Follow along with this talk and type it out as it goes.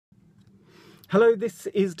Hello, this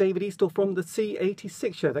is David Eastaugh from the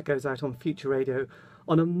C86 Show that goes out on Future Radio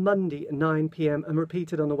on a Monday at 9 p.m. and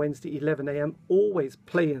repeated on a Wednesday 11 a.m, always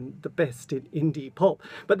playing the best in indie pop.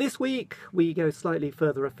 But this week we go slightly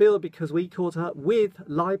further afield because we caught up with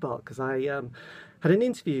Laibach, because I had an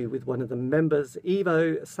interview with one of the members,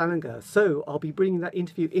 Ivo Saliger. So I'll be bringing that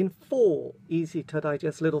interview in 4 easy to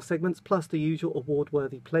digest little segments, plus the usual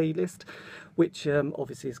award-worthy playlist, which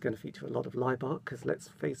obviously is going to feature a lot of Laibach, because let's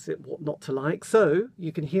face it, what not to like. So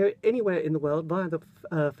you can hear it anywhere in the world via the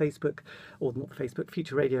Facebook, or not Facebook,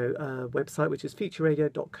 Future Radio website, which is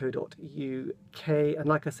futureradio.co.uk. And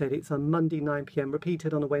like I said, it's on Monday 9 p.m,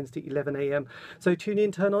 repeated on a Wednesday 11 a.m. So tune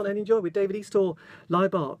in, turn on and enjoy with David Eastaugh,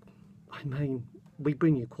 Laibach. I mean, we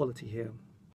bring you quality here.